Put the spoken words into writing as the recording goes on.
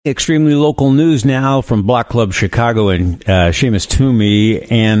Extremely local news now from Block Club Chicago and Seamus Toomey.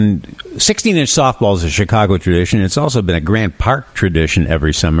 And 16-inch softball is a Chicago tradition. It's also been a Grant Park tradition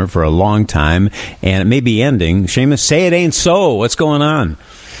every summer for a long time, and it may be ending. Seamus, say it ain't so. What's going on?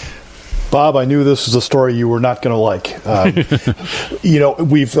 Bob, I knew this was a story you were not going to like.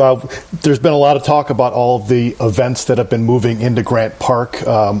 There's been a lot of talk about all of the events that have been moving into Grant Park,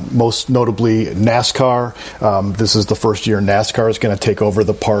 most notably NASCAR. This is the first year NASCAR is going to take over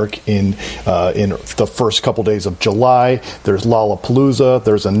the park in the first couple days of July. There's Lollapalooza.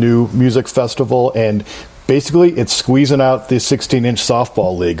 There's a new music festival, and basically, it's squeezing out the 16-inch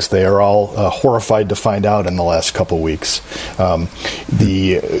softball leagues. They are all horrified to find out in the last couple of weeks.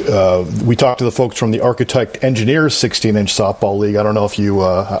 We talked to the folks from the Architect Engineers 16-inch softball league. I don't know if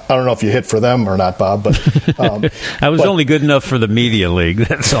you hit for them or not, Bob. But I was only good enough for the media league.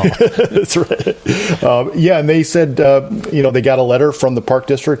 That's all. That's right. And they said they got a letter from the Park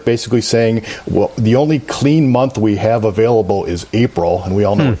District basically saying, well, the only clean month we have available is April, and we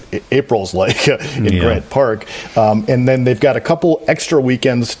all know what April's like in Grant Park. And then they've got a couple extra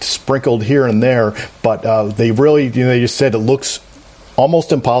weekends sprinkled here and there, but they really, they just said it looks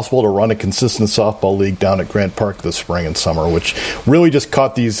almost impossible to run a consistent softball league down at Grant Park this spring and summer, which really just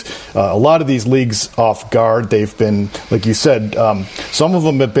caught a lot of these leagues off guard. They've been, like you said, some of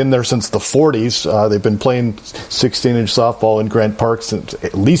them have been there since the 40s. They've been playing 16-inch softball in Grant Park since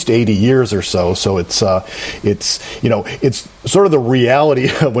at least 80 years or so. So it's sort of the reality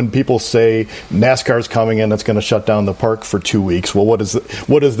when people say NASCAR's coming in, that's going to shut down the park for 2 weeks. Well, what does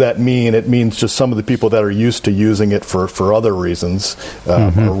that mean? It means just some of the people that are used to using it for other reasons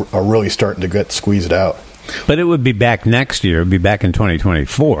are really starting to get squeezed out. But it would be back next year. It would be back in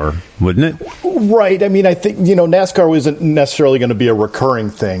 2024, wouldn't it? Right. I mean, I think, NASCAR isn't necessarily going to be a recurring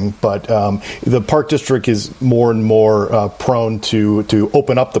thing, but the Park District is more and more prone to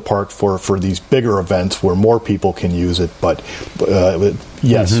open up the park for these bigger events where more people can use it. But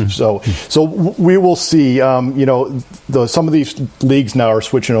yes, so we will see. Some of these leagues now are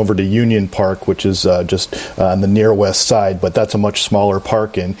switching over to Union Park, which is just on the near west side, but that's a much smaller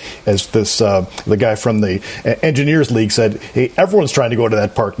park. And as the guy from the Engineers League said, hey, everyone's trying to go to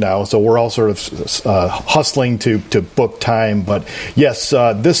that park now, so we're all sort of hustling to book time. But yes,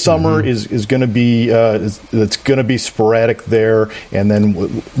 this summer is going to be it's going to be sporadic there, and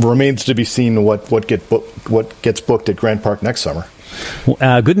then remains to be seen what gets booked at Grant Park next summer.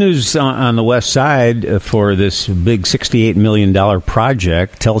 Good news on the west side for this big $68 million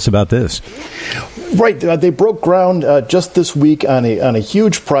project. Tell us about this. Right. They broke ground just this week on a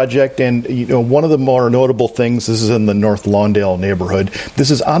huge project. And, one of the more notable things, this is in the North Lawndale neighborhood.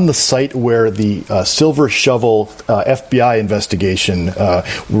 This is on the site where the Silver Shovel FBI investigation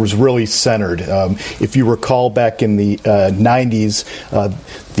was really centered. If you recall, back in the 90s,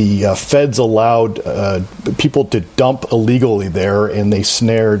 the feds allowed people to dump illegally there, and they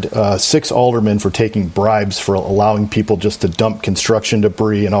snared 6 aldermen for taking bribes for allowing people just to dump construction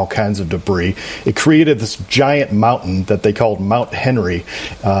debris and all kinds of debris. It created this giant mountain that they called Mount Henry.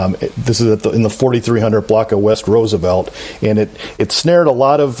 This is in the 4300 block of West Roosevelt, and it snared a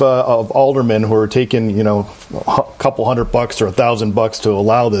lot of aldermen who were taking a couple $100 or $1,000 to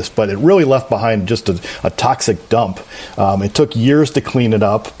allow this, but it really left behind just a toxic dump. It took years to clean it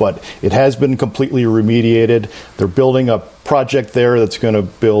up, but it has been completely remediated. They're building a project there that's going to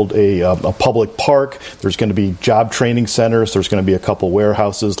build a public park. There's going to be job training centers. There's going to be a couple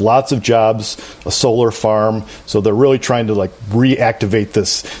warehouses, lots of jobs, a solar farm. So they're really trying to reactivate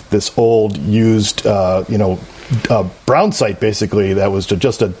this old used brown site, basically, that was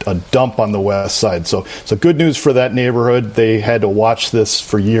just a dump on the west side. So good news for that neighborhood. They had to watch this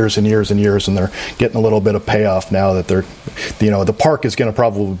for years and years and years, and they're getting a little bit of payoff now that the park is going to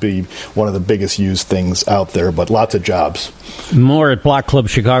probably be one of the biggest used things out there, but lots of jobs. More at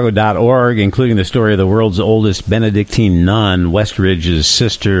blockclubchicago.org, including the story of the world's oldest Benedictine nun, Westridge's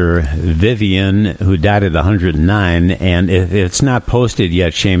sister Vivian, who died at 109. And if it's not posted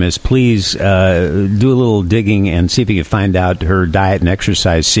yet, Seamus, please do a little digging and see if you can find out her diet and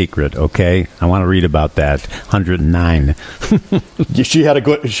exercise secret. Okay, I want to read about that. 109. She had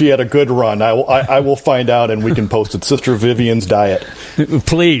a good run. I will find out, and we can post it. Sister Vivian's diet.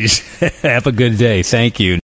 Please have a good day. Thank you.